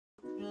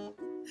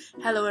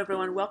Hello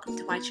everyone, welcome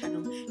to my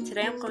channel.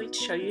 Today I'm going to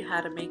show you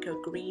how to make a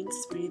green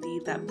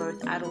smoothie that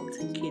both adults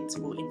and kids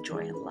will enjoy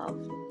and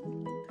love.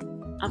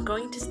 I'm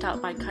going to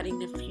start by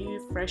cutting a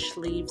few fresh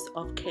leaves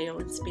of kale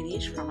and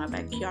spinach from my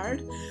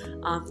backyard.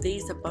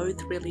 These are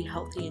both really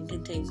healthy and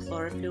contain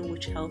chlorophyll,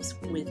 which helps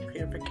with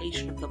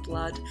purification of the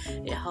blood.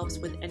 It helps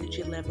with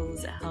energy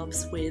levels, it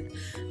helps with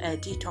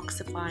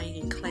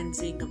detoxifying and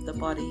cleansing of the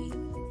body.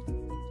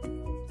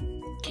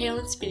 Kale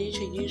and spinach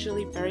are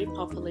usually very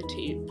popular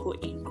to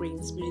put in green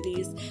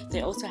smoothies.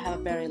 They also have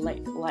a very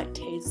light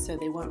taste, so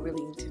they won't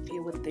really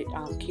interfere with the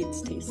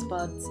kids' taste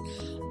buds,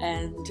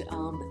 and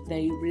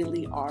they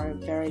really are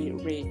very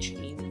rich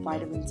in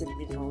vitamins and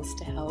minerals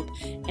to help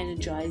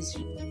energize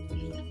you.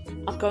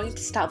 I'm going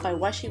to start by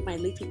washing my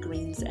leafy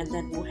greens and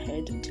then we'll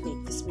head to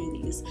make the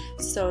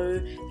smoothies. So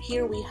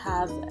here we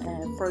have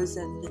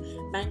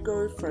frozen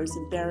mango,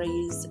 frozen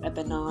berries, a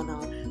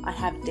banana. I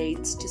have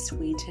dates to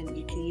sweeten.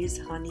 You can use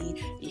honey,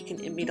 you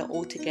can emit it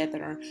all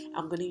together.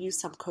 I'm going to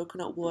use some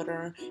coconut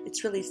water.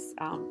 It's really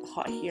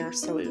hot here,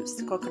 so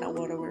coconut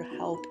water will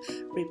help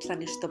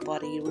replenish the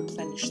body,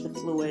 replenish the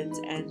fluids,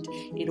 and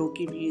it'll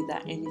give you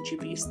that energy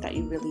boost that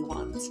you really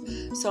want.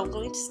 So I'm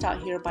going to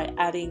start here by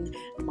adding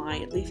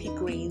my leafy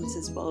greens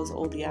as well as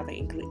all the other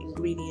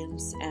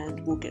ingredients,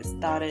 and we'll get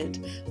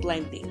started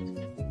blending.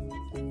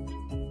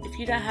 If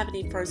you don't have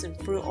any frozen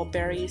fruit or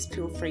berries,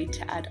 feel free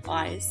to add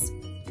ice.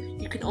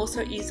 You can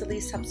also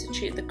easily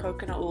substitute the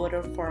coconut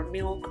water for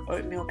milk,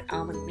 oat milk,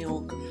 almond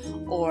milk,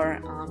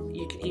 or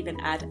you can even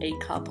add a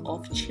cup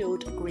of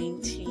chilled green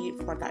tea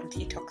for that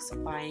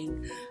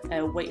detoxifying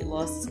weight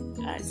loss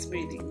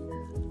smoothie.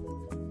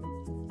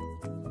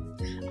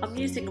 I'm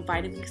using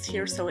Vitamix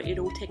here, so it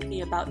will take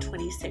me about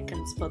 20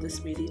 seconds for the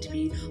smoothie to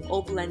be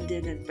all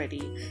blended and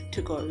ready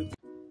to go.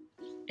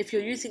 If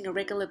you're using a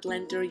regular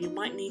blender, you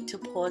might need to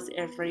pause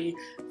every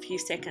few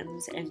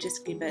seconds and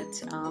just give it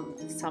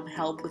some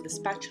help with a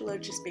spatula.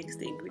 Just mix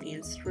the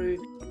ingredients through.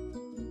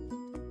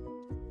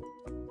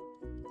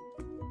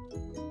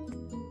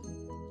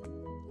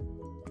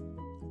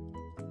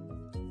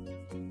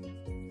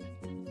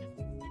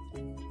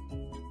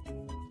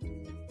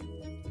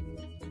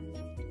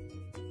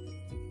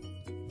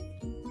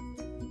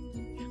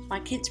 My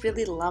kids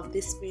really love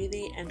this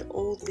smoothie, and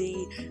all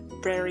the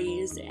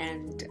berries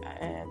and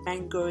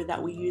mango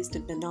that we used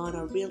and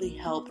banana really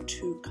help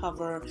to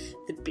cover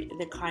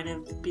the kind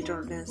of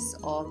bitterness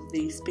of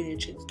the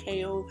spinach and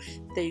kale.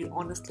 They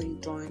honestly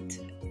don't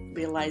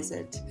realize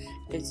it.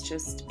 It's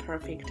just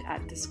perfect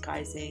at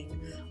disguising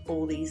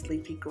all these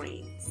leafy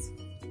greens.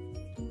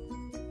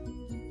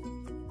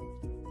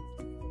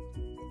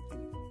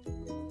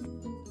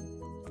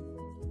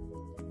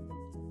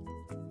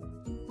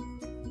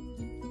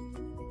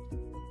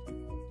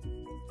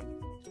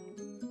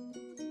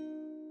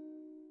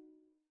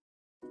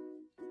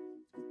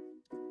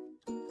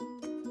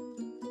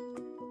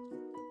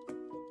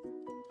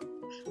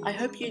 I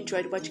hope you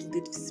enjoyed watching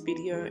this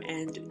video,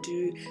 and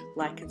do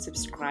like and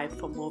subscribe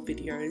for more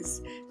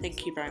videos.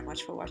 Thank you very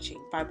much for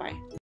watching. Bye bye.